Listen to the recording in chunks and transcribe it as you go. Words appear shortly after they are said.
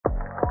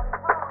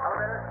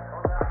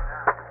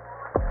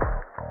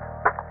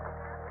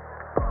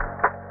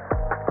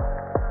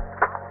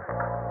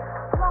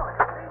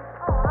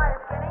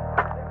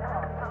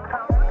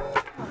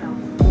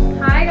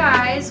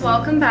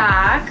welcome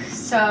back.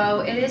 So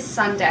it is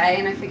Sunday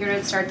and I figured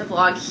I'd start the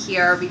vlog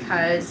here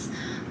because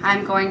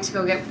I'm going to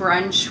go get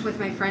brunch with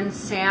my friend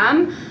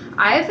Sam.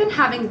 I've been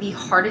having the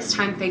hardest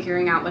time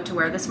figuring out what to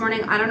wear this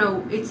morning. I don't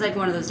know, it's like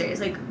one of those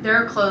days. Like there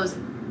are clothes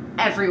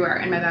everywhere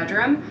in my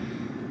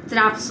bedroom. It's an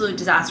absolute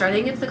disaster. I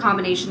think it's the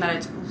combination that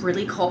it's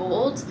really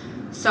cold.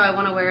 So I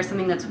want to wear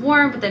something that's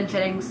warm, but then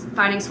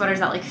finding sweaters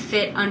that like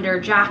fit under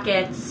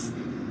jackets.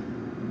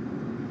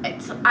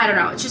 I don't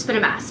know, it's just been a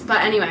mess. But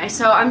anyway,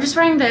 so I'm just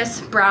wearing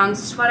this brown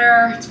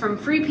sweater. It's from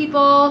Free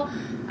People.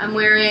 I'm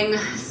wearing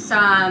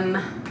some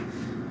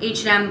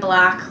H&M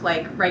black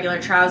like regular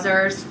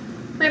trousers.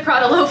 My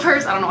Prada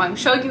loafers. I don't know why I'm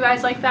showing you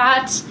guys like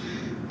that.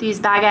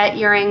 These baguette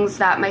earrings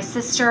that my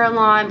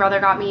sister-in-law and brother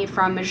got me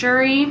from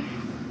Missouri.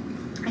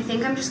 I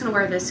think I'm just gonna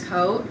wear this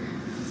coat.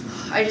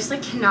 I just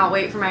like cannot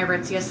wait for my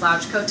Aritzia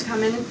slouch coat to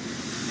come in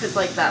because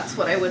like that's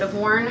what I would have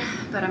worn.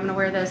 But I'm gonna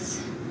wear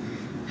this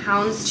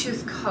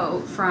houndstooth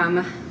coat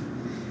from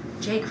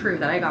J. Crew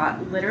that I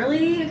got.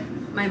 Literally,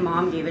 my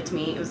mom gave it to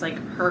me. It was like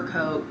her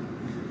coat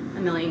a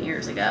million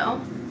years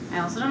ago. I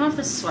also don't know if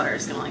this sweater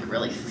is gonna like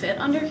really fit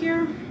under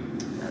here,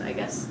 but I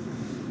guess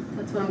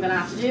that's what I'm gonna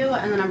have to do.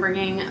 And then I'm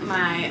bringing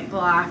my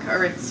black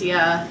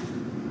Aritzia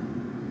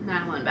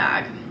nylon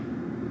bag.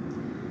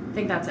 I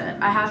think that's it.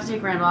 I have to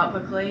take Randall out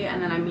quickly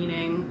and then I'm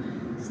meeting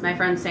my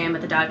friend Sam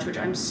at the Dutch, which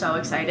I'm so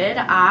excited.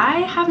 I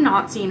have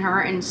not seen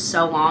her in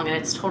so long and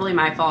it's totally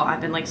my fault. I've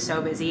been like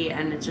so busy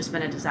and it's just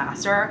been a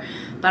disaster,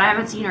 but I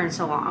haven't seen her in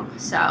so long.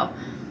 So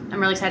I'm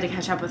really excited to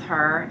catch up with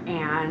her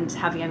and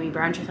have yummy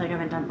brunch. I feel like I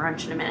haven't done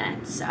brunch in a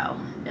minute, so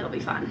it'll be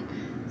fun.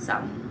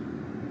 So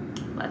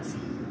let's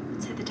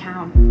hit the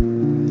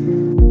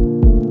town.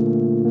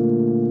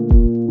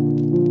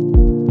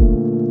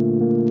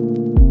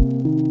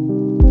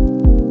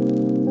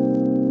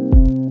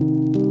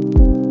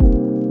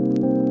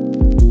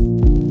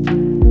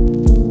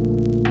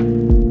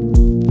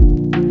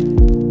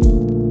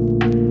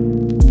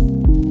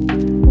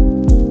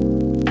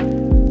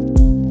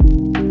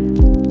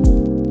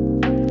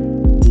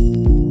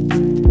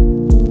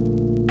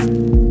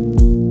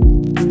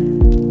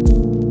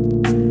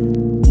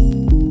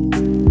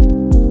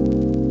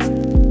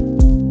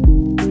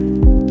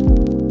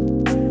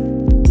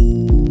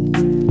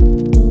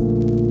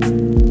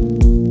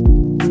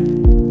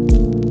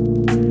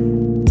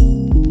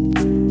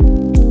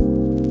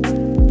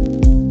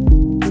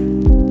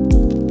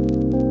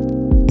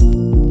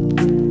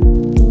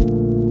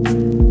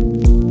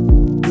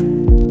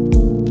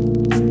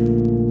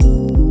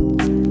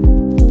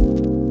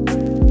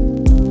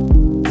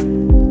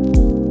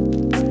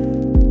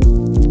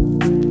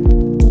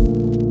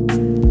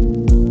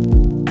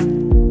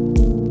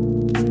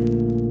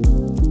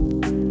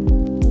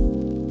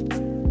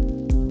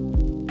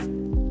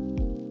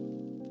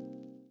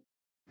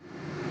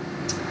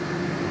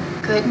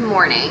 Good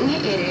morning.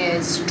 It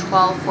is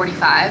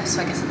 12:45,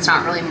 so I guess it's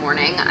not really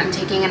morning. I'm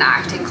taking an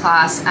acting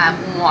class at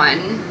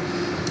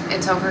 1.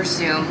 It's over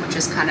Zoom, which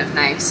is kind of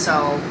nice,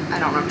 so I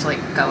don't have to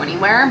like go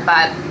anywhere,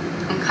 but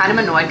I'm kind of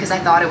annoyed because I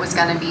thought it was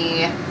gonna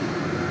be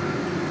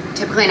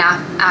typically in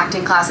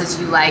acting classes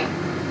you like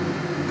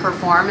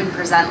perform and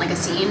present like a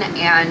scene,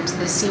 and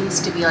this seems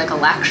to be like a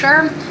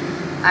lecture.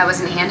 I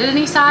wasn't handed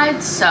any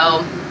sides,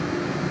 so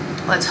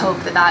let's hope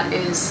that that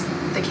is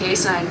the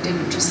case and I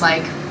didn't just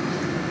like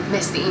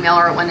missed the email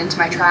or it went into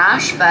my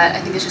trash. But I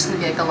think it's just gonna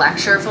be like a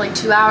lecture for like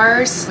 2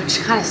 hours, which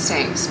kind of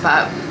stinks,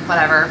 but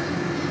whatever.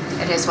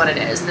 It is what it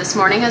is. This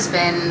morning has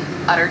been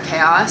utter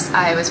chaos.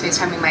 I was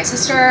FaceTiming my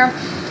sister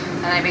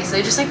and I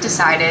basically just like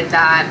decided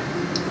that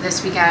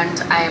this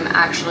weekend I am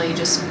actually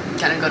just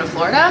gonna go to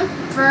Florida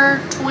for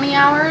 20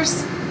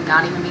 hours,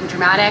 not even being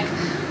dramatic.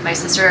 My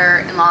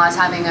sister-in-law is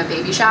having a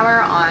baby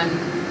shower on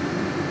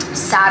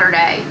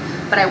Saturday,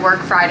 but I work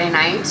Friday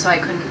night, so I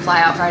couldn't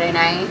fly out Friday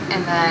night.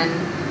 And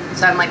then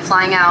so I'm like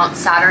flying out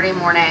Saturday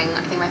morning.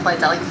 I think my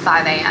flight's at like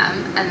 5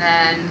 a.m. and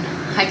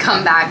then I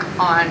come back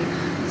on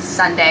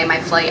Sunday.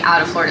 My flight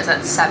out of Florida is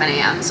at 7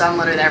 a.m. So I'm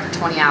literally there for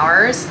 20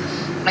 hours.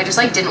 I just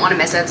like didn't want to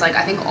miss it. It's like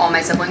I think all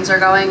my siblings are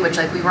going, which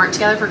like we weren't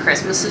together for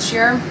Christmas this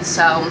year.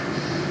 So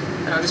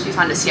it'll just be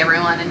fun to see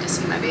everyone and to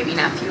see my baby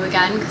nephew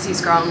again because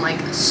he's grown like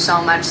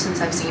so much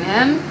since I've seen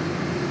him.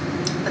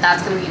 But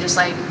that's gonna be just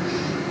like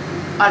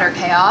utter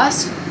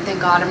chaos. Thank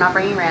God I'm not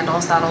bringing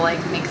Randall, so that'll like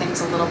make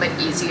things a little bit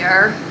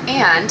easier.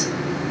 And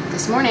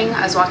this morning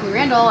I was walking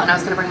Randall and I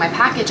was gonna bring my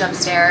package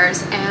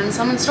upstairs and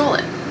someone stole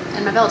it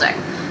in my building.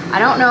 I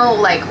don't know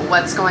like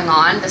what's going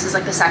on. This is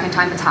like the second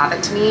time it's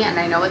happened to me and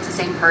I know it's the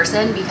same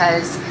person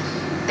because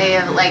they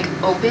have like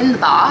opened the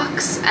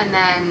box and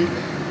then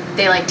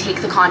they like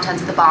take the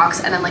contents of the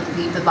box and then like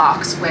leave the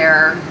box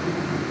where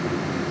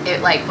it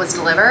like was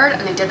delivered.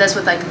 And they did this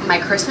with like my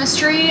Christmas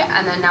tree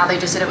and then now they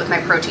just did it with my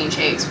protein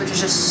shakes, which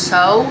is just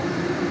so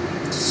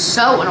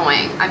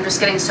annoying. I'm just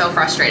getting so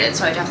frustrated,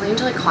 so I definitely need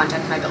to like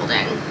contact my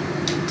building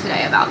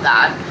today about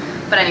that.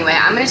 But anyway,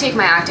 I'm gonna take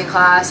my acting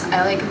class.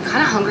 I'm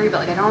kind of hungry, but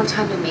like I don't have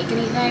time to make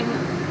anything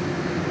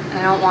and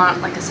I don't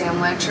want like a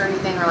sandwich or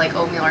anything or like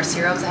oatmeal or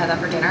cereal because I had that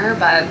for dinner.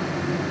 But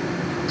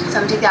So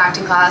I'm gonna take the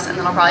acting class and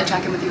then I'll probably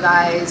check in with you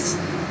guys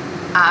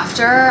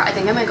after. I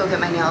think I might go get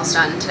my nails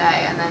done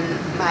today, and then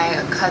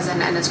my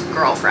cousin and his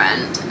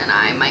girlfriend and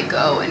I might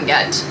go and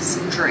get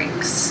some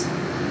drinks.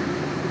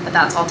 But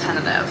that's all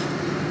tentative.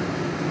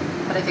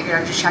 But I figured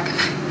I'd just check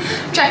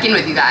in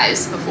with you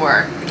guys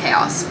before the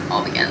chaos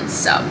all begins.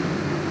 So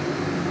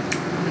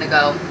I'm gonna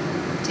go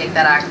take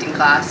that acting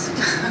class.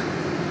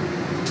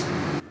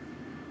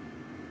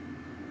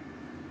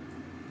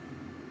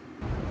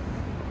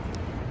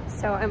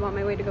 So I'm on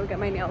my way to go get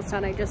my nails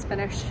done. I just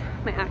finished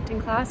my acting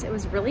class. It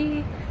was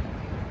really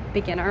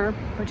beginner,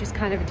 which is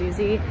kind of a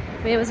doozy.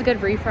 I mean, it was a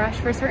good refresh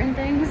for certain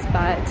things,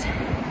 but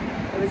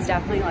it was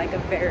definitely like a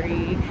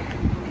very,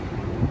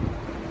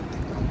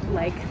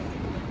 like,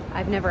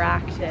 I've never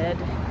acted.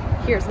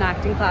 Here's an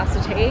acting class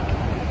to take.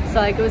 So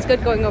like, it was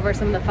good going over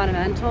some of the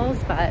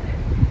fundamentals, but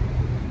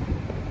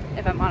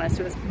if I'm honest,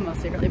 it was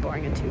mostly really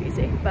boring and too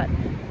easy. But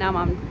now I'm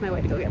on my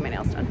way to go get my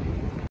nails done.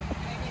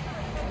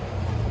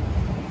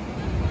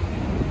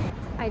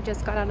 I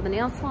just got out of the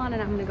nail salon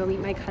and I'm gonna go meet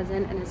my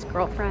cousin and his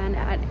girlfriend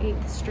at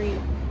 8th Street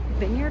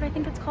Vineyard, I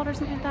think it's called, or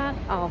something like that.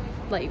 I'll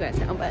let you guys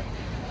know, but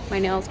my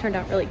nails turned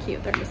out really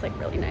cute. They're just like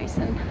really nice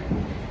and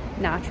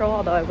natural,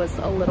 although I was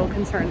a little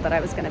concerned that I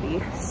was gonna be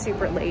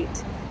super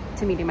late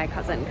to meeting my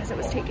cousin because it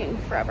was taking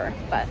forever,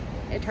 but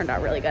it turned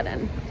out really good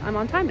and I'm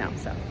on time now,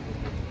 so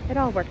it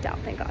all worked out,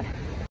 thank God.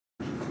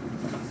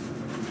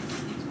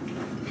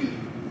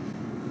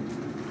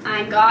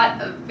 I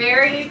got a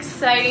very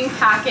exciting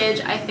package.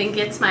 I think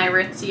it's my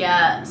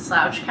Aritzia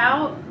slouch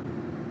coat.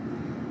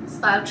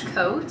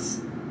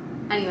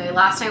 Anyway,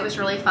 last night was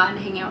really fun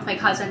hanging out with my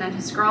cousin and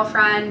his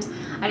girlfriend.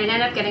 I didn't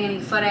end up getting any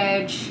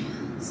footage,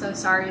 so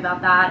sorry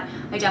about that.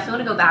 I definitely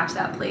want to go back to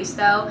that place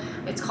though.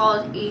 It's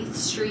called 8th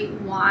Street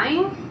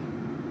Wine,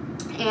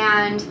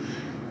 and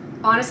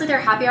honestly their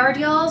happy hour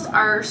deals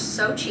are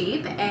so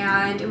cheap,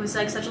 and it was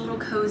like such a little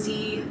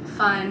cozy,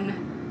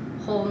 fun,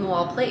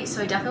 hole-in-the-wall place.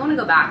 So I definitely want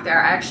to go back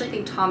there. I actually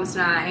think Thomas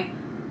and I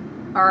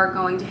are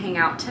going to hang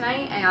out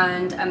tonight,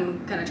 and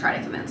I'm gonna try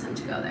to convince him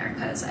to go there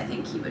because I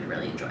think he would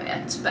really enjoy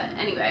it. But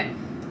anyway,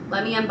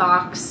 let me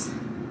unbox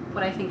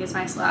what I think is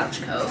my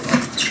slouch coat.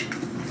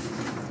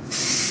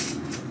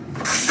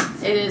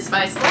 It is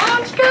my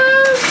slouch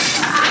coat!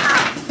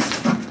 Ah!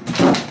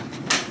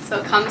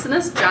 So it comes in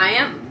this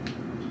giant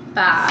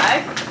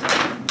bag.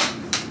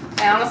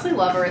 I honestly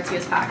love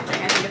Aritzia's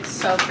packaging. I think it's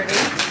so pretty.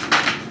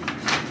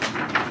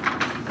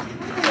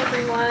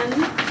 Everyone.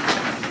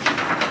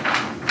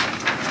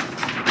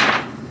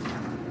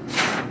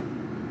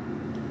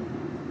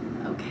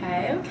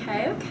 Okay.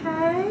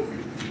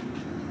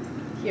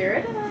 Here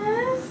it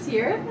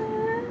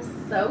is.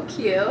 So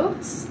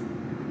cute.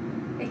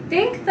 I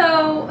think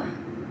though,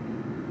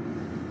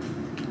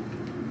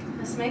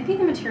 this might be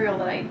the material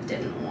that I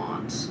didn't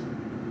want.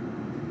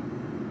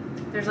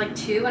 There's like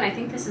two, and I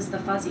think this is the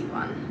fuzzy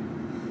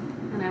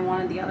one. And I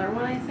wanted the other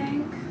one, I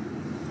think.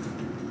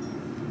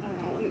 I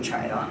don't know, let me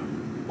try it on.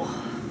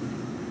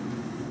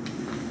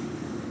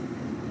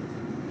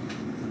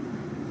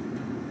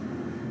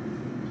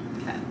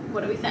 Okay,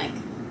 what do we think?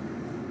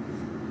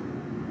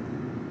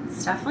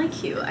 It's definitely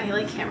cute. I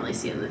like can't really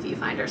see it in the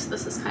viewfinder, so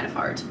this is kind of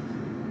hard.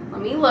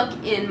 Let me look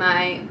in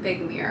my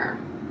big mirror.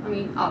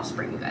 I'll just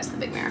bring you guys the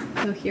big mirror.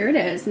 So here it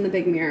is in the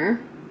big mirror.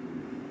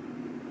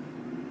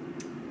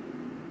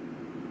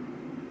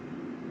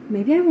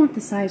 Maybe I want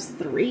the size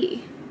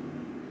 3.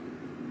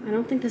 I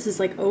don't think this is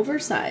like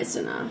oversized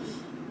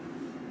enough.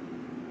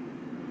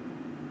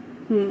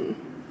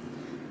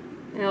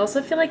 I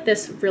also feel like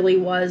this really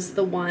was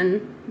the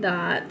one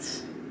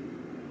that,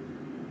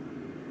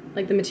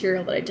 like the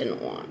material that I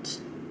didn't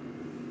want.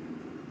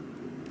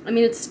 I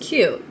mean, it's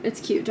cute. It's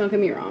cute, don't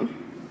get me wrong.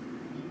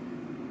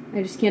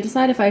 I just can't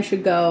decide if I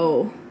should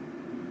go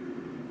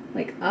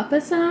like up a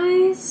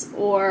size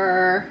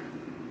or,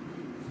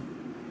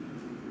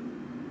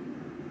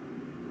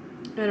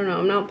 I don't know,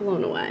 I'm not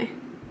blown away.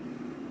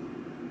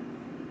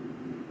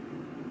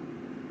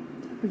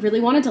 I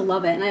really wanted to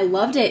love it, and I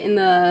loved it in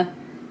the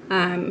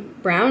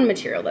brown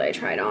material that I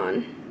tried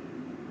on.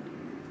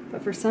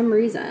 But for some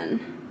reason,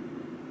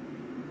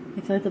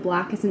 I feel like the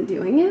black isn't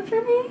doing it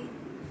for me.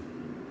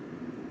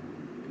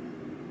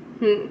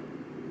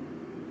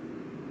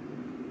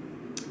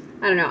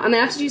 I don't know. I'm gonna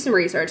have to do some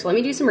research. Let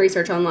me do some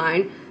research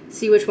online,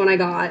 see which one I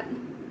got,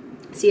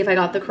 see if I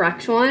got the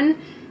correct one,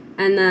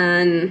 and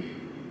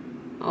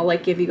then I'll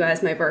like give you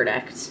guys my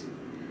verdict.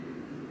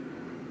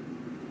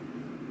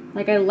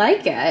 Like, I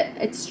like it,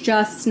 it's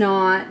just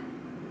not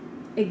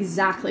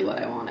exactly what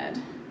I wanted.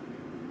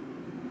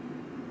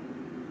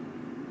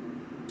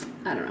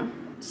 I don't know.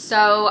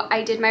 So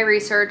I did my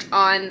research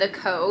on the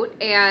coat,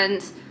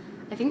 and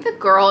I think the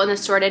girl in the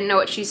store didn't know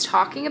what she's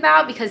talking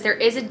about because there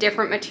is a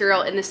different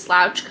material in the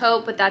slouch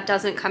coat, but that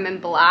doesn't come in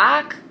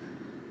black.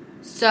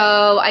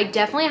 So I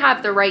definitely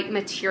have the right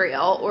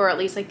material, or at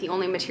least like the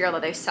only material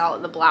that they sell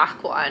in the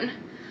black one.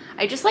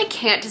 I just like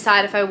can't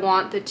decide if I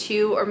want the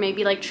 2 or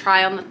maybe like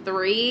try on the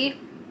 3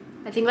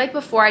 I think like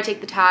before I take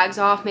the tags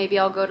off, maybe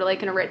I'll go to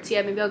like an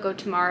Aritzia, maybe I'll go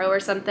tomorrow or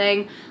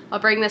something. I'll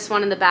bring this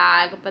one in the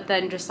bag, but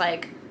then just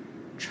like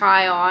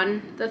try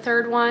on the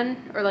third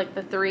one, or like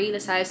the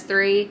size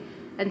 3,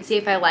 and see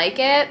if I like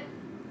it.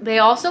 They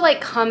also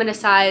like come in a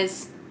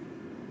size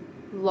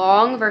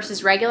long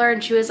versus regular,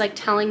 and she was like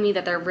telling me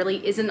that there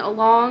really isn't a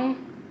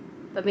long,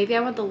 but maybe I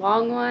want the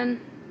long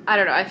one. I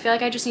don't know. I feel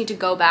like I just need to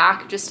go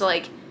back just to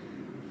like,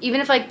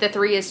 even if like the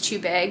 3 is too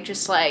big,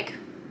 just like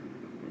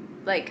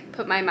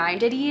put my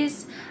mind at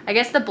ease. I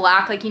guess the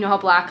black, like, you know how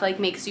black like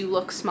makes you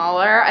look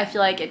smaller? I feel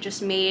like it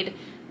just made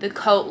the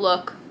coat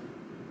look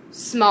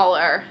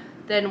smaller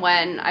than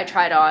when I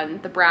tried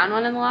on the brown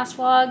one in the last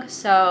vlog.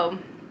 So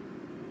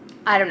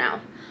I don't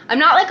know. I'm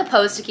not like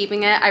opposed to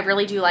keeping it. I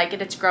really do like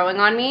it. It's growing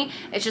on me.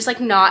 It's just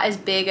like not as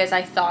big as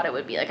I thought it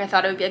would be. Like I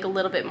thought it would be like a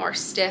little bit more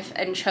stiff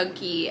and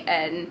chunky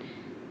and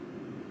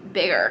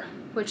bigger,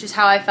 which is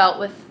how I felt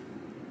with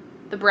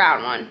the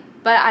brown one.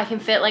 But I can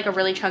fit like a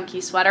really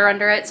chunky sweater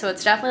under it, so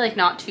it's definitely like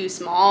not too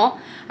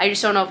small. I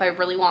just don't know if I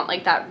really want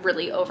like that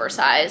really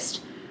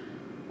oversized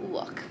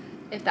look,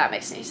 if that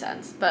makes any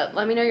sense. But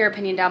let me know your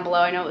opinion down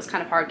below. I know it was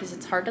kind of hard because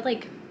it's hard to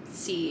like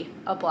see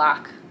a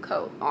black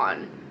coat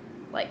on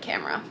like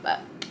camera, but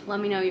let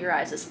me know your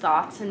guys'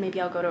 thoughts, and maybe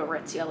I'll go to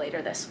Aritzia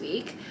later this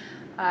week.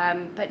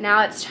 But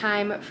now it's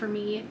time for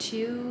me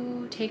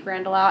to take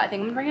Randall out. I think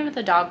I'm gonna bring him to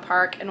the dog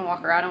park and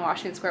walk around in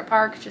Washington Square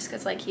Park, just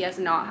because like he has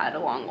not had a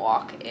long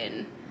walk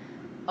in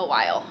a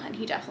while, and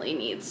he definitely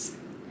needs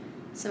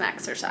some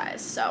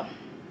exercise. So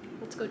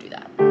let's go do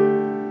that.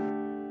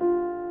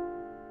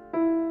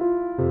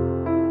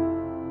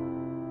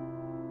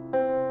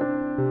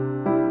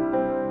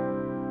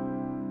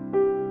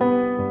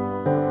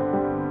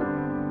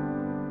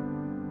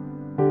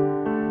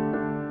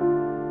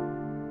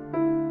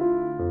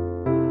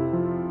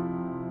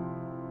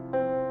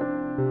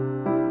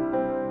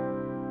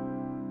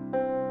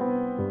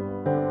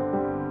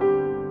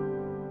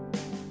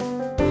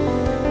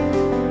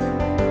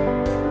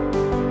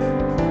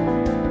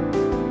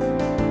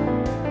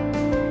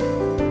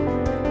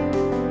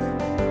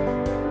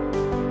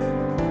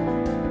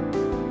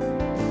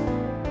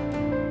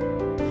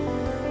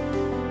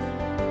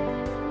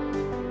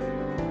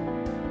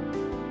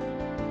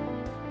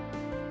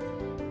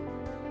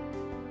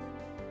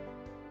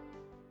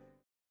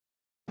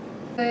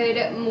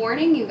 Good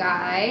morning, you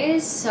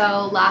guys.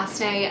 So last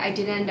night I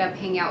did end up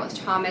hanging out with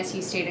Thomas.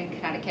 He stayed in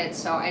Connecticut,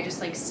 so I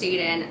just like stayed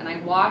in and I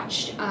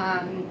watched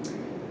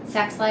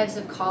Sex Lives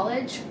of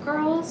College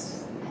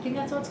Girls, I think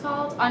that's what it's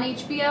called, on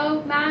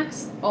HBO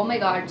Max. Oh my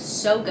god,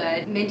 so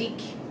good. Mindy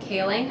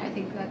Kaling, I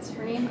think that's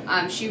her name.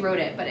 She wrote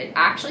it, but it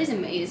actually is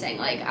amazing.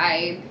 Like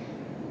I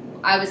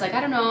was like, I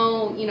don't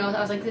know, you know, I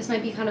was like, this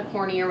might be kind of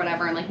corny or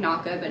whatever and like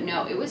not good, but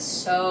no, it was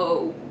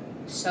so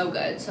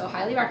good. So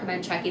highly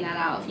recommend checking that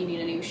out if you need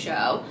a new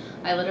show.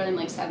 I literally am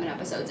like 7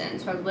 episodes in,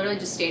 so I literally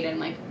just stayed in,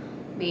 like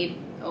made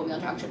oatmeal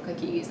chocolate chip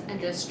cookies and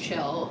just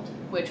chilled,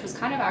 which was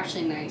kind of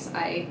actually nice.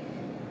 I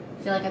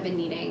feel like I've been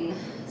needing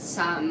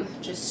some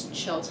just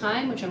chill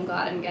time, which I'm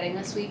glad I'm getting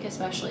this week,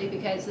 especially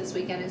because this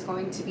weekend is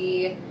going to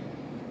be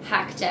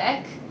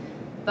hectic.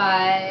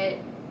 But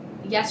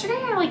yesterday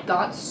I like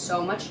got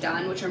so much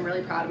done, which I'm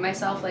really proud of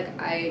myself. Like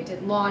I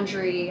did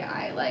laundry,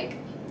 I like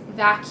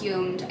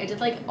vacuumed, I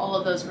did like all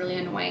of those really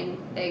annoying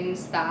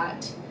things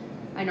that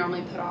I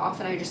normally put off,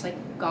 and I just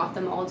like got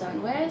them all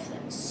done with.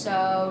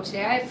 So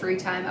today I have free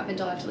time up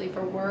until I have to leave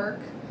for work.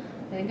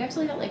 I think I have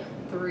to leave at like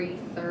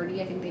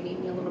 3:30. I think they need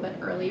me a little bit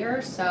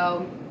earlier,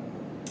 so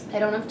I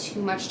don't have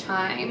too much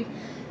time.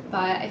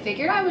 But I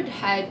figured I would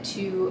head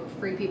to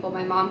Free People.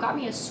 My mom got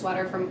me a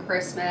sweater from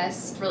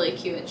Christmas. It's really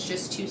cute. It's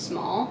just too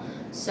small.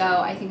 So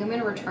I think I'm going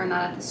to return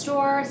that at the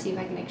store, see if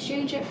I can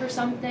exchange it for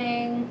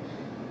something.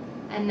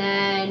 And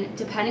then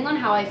depending on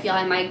how I feel,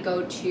 I might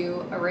go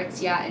to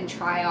Aritzia and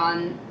try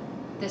on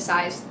the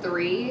size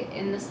 3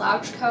 in the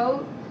slouch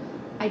coat.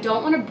 I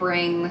don't want to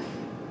bring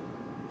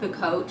the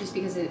coat just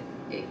because it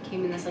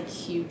came in this like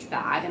huge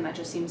bag, and that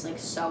just seems like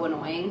so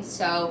annoying.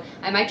 So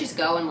I might just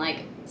go and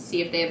like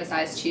see if they have a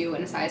size 2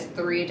 and a size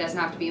 3. It doesn't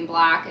have to be in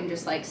black, and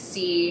just like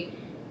see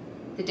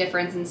the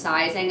difference in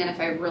sizing, and if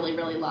I really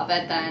love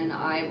it, then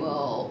I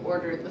will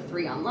order the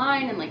 3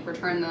 online and like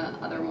return the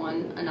other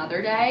one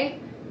another day.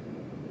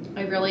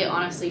 I really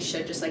honestly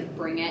should just like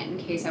bring it in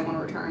case I want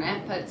to return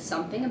it, but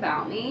something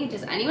about me,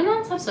 does anyone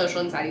else have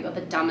social anxiety about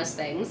the dumbest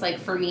things? Like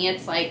for me,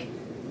 it's like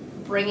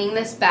bringing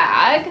this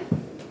bag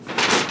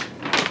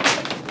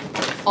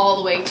all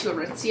the way to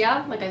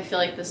Aritzia. Like I feel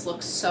like this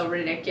looks so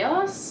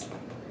ridiculous.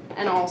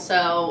 And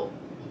also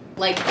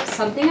like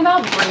something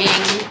about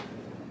bringing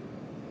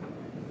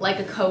like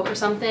a coat or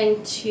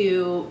something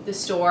to the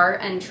store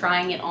and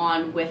trying it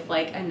on with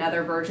like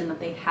another version that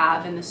they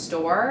have in the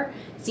store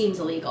seems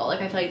illegal. Like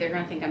I feel like they're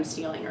gonna think I'm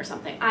stealing or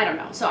something. I don't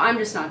know. So I'm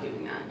just not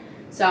doing that.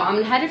 So I'm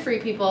gonna head to Free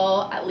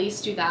People, at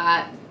least do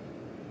that,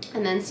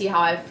 and then see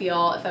how I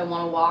feel if I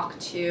want to walk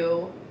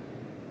to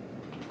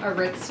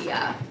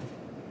Aritzia.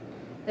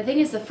 The thing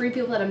is, the Free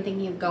People that I'm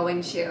thinking of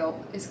going to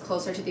is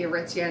closer to the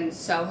Aritzia in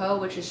Soho,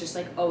 which is just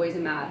like always a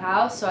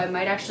madhouse. So I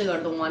might actually go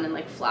to the one in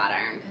like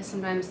Flatiron, because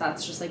sometimes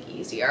that's just like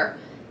easier,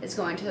 is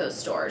going to those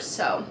stores.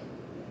 So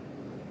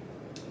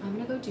I'm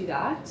gonna go do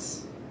that.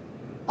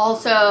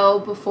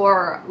 Also,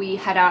 before we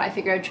head out, I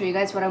figured I'd show you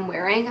guys what I'm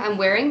wearing. I'm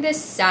wearing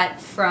this set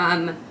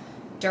from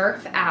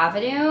Durf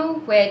Avenue,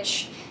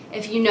 which,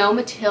 if you know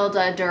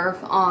Matilda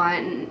Durf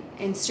on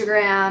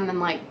Instagram and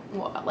like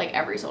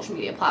every social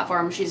media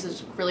platform, she's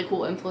a really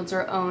cool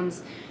influencer,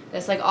 owns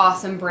this like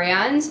awesome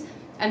brand.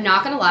 I'm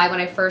not gonna lie, when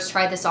I first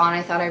tried this on,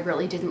 I thought I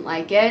really didn't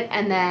like it,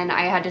 and then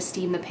I had to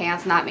steam the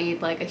pants, and that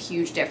made like a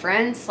huge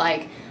difference.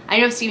 Like, I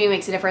know steaming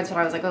makes a difference, but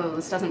I was like, oh,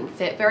 this doesn't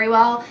fit very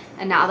well.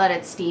 And now that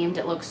it's steamed,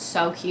 it looks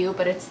so cute.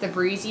 But it's the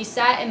Breezy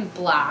set in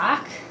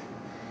black.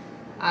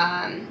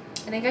 I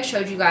think I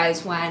showed you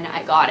guys when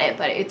I got it,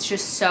 but it's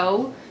just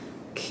so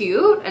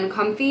cute and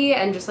comfy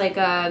and just like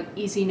a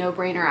easy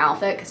no-brainer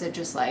outfit, because it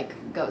just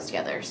like goes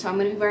together. So I'm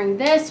gonna be wearing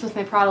this with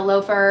my Prada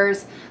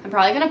loafers. I'm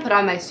probably gonna put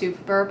on my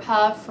super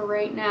puff for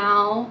right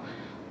now,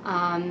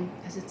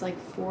 because it's like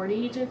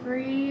 40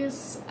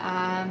 degrees.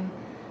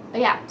 But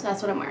yeah, so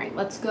that's what I'm wearing.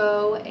 Let's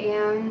go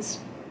and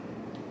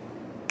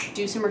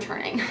do some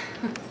returning.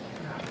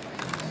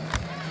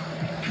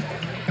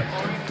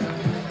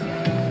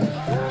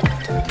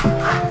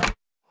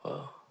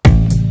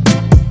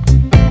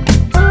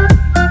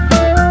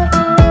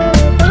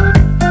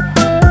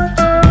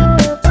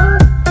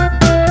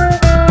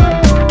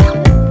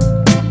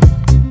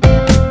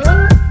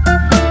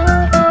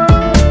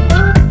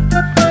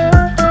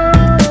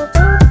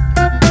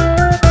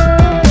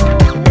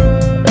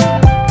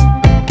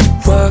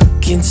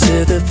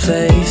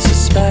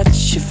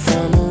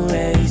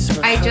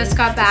 I just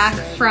got back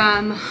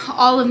from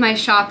all of my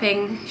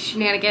shopping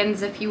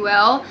shenanigans, if you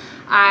will.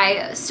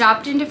 I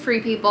stopped into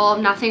Free People.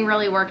 Nothing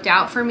really worked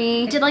out for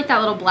me. I did like that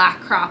little black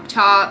crop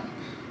top,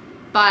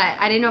 but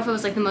I didn't know if it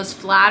was like the most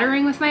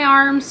flattering with my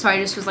arms, so I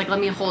just was like, let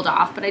me hold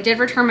off. But I did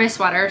return my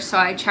sweater, so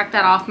I checked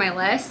that off my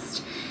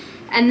list.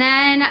 And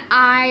then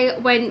I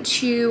went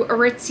to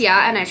Aritzia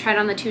and I tried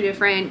on the 2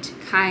 different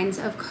kinds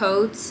of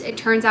coats. It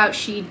turns out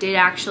she did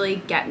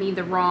actually get me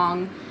the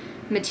wrong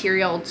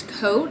materialed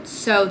coat,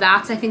 so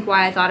that's I think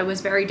why I thought it was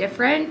very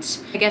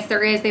different. I guess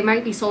they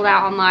might be sold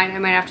out online. I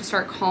might have to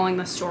start calling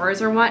the stores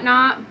or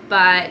whatnot,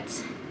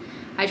 but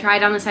I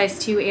tried on the size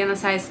 2 and the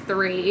size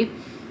 3.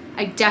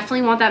 I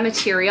definitely want that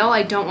material.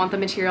 I don't want the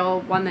material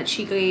one that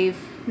she gave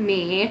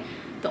me.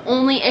 The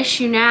only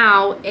issue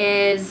now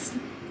is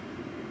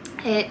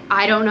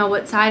I don't know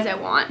what size I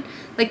want.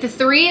 Like the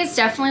 3 is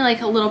definitely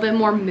like a little bit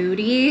more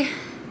moody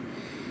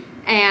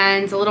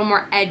and a little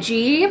more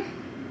edgy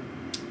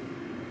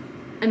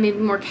and maybe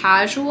more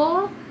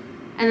casual.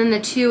 And then the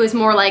 2 is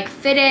more like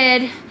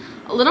fitted,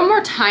 a little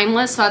more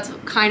timeless, so that's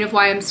kind of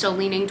why I'm still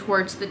leaning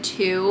towards the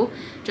 2,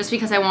 just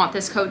because I want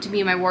this coat to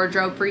be in my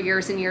wardrobe for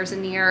years and years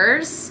and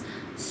years.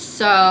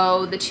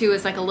 So the 2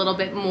 is like a little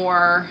bit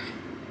more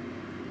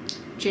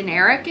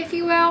generic, if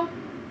you will.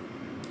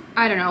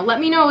 I don't know. Let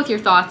me know with your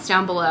thoughts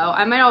down below.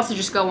 I might also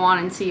just go on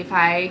and see if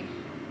I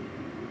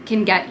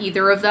can get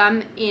either of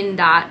them in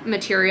that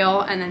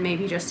material and then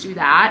maybe just do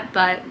that.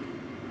 But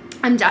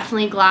I'm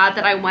definitely glad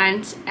that I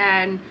went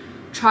and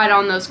tried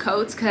on those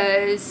coats,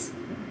 because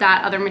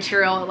that other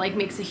material like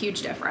makes a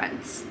huge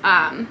difference.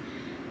 And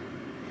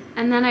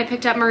then I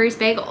picked up Murray's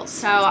Bagels.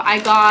 So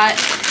I got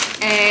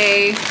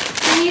a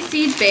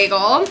semi-seed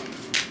bagel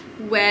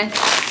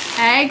with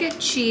egg,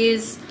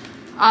 cheese,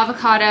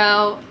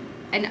 avocado,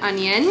 and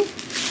onion.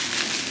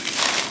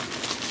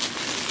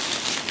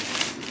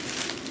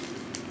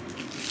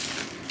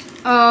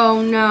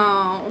 Oh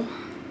no.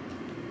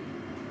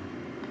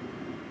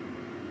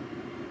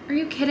 Are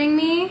you kidding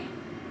me?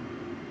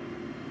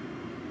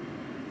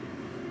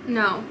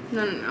 No,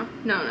 no, no, no,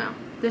 no, no.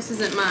 This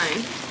isn't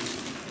mine.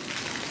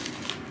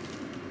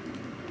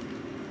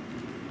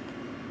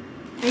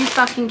 Are you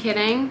fucking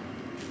kidding?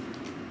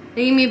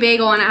 They gave me a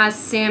bagel and it has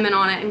salmon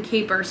on it and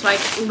caper, so I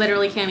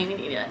literally can't even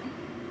eat it.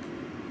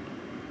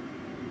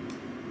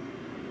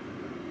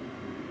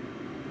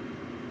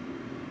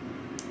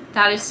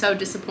 That is so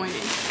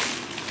disappointing.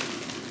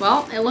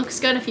 Well, it looks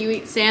good if you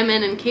eat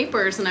salmon and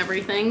capers and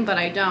everything, but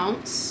I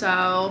don't,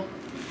 so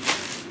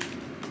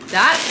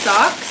that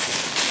sucks.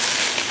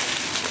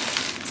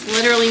 It's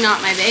literally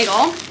not my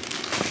bagel.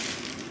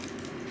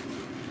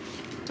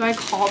 Do I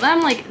call them?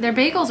 Like, their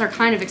bagels are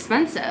kind of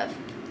expensive.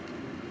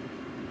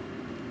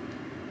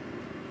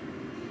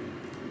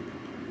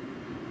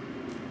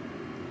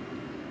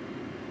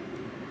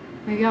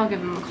 Maybe I'll give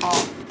them a call.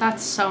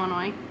 That's so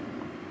annoying.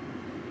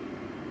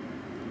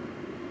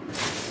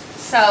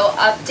 So,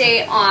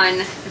 update on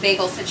the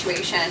bagel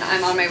situation.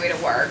 I'm on my way to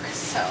work,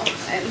 so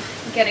I'm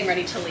getting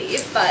ready to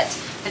leave, but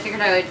I figured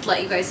I would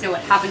let you guys know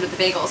what happened with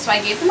the bagels. So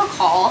I gave them a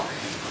call,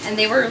 and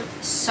they were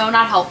so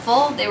not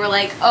helpful. They were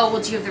like, oh,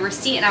 well, do you have the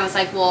receipt? And I was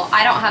like, well,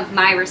 I don't have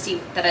my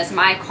receipt that has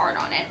my card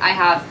on it. I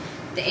have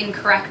the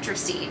incorrect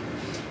receipt.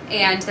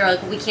 And they're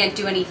like, well, we can't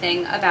do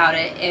anything about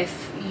it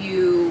if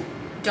you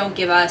don't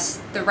give us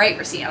the right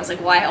receipt. I was like,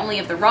 well, I only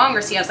have the wrong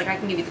receipt. I was like, I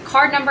can give you the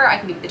card number, I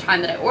can give you the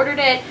time that I ordered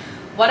it,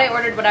 what I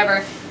ordered,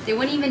 whatever. They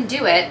wouldn't even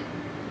do it.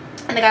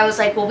 And the guy was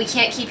like, well, we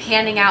can't keep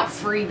handing out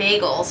free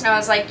bagels. And I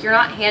was like, you're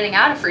not handing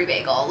out a free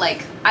bagel.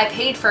 Like, I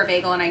paid for a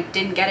bagel and I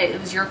didn't get it. It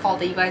was your fault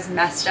that you guys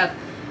messed up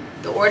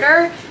the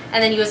order.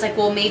 And then he was like,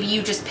 well, maybe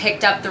you just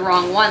picked up the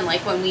wrong one.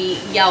 Like, when we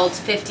yelled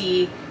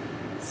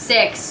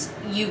 56,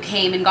 you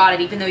came and got it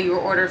even though you were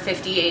ordered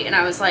 58. And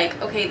I was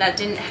like, okay, that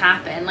didn't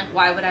happen. Like,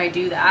 why would I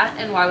do that?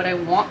 And why would I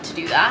want to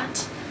do that?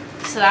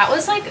 So that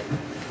was like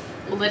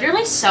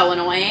literally so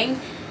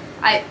annoying.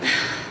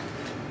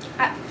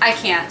 I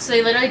can't. So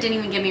they literally didn't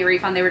even give me a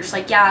refund. They were just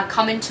like, yeah,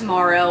 come in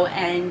tomorrow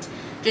and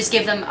just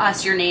give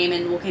us your name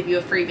and we'll give you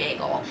a free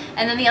bagel.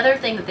 And then the other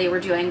thing that they were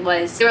doing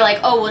was they were like,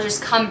 oh, we'll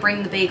just come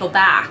bring the bagel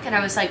back. And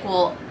I was like,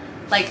 well,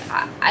 like,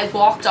 I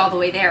walked all the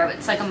way there.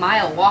 It's like a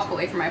mile walk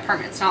away from my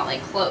apartment. It's not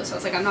like close. So I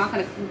was like, I'm not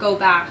going to go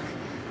back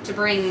to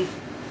bring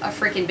a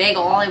freaking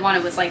bagel. All I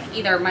wanted was like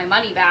either my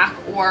money back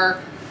or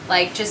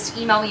like just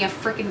email me a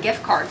freaking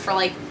gift card for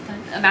like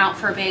the amount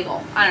for a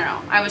bagel. I don't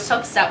know. I was so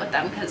upset with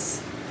them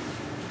because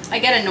I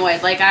get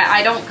annoyed. Like,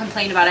 I don't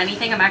complain about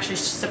anything. I'm actually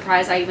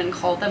surprised I even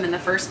called them in the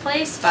first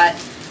place, but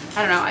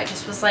I don't know. I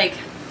just was like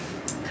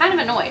kind of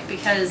annoyed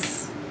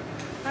because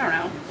I don't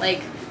know,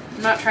 like,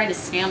 I'm not trying to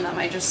scam them.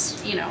 I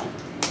just, you know,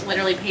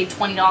 literally paid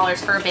 $20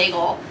 for a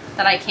bagel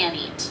that I can't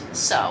eat.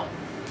 So,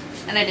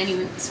 and I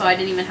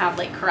didn't even have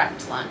like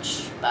correct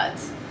lunch. But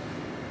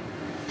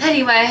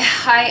anyway,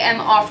 I am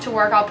off to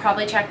work. I'll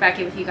probably check back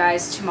in with you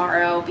guys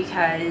tomorrow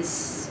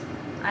because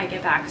I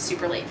get back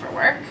super late for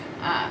work.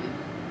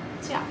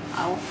 So yeah,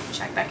 I'll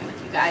check back in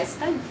with you guys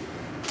then.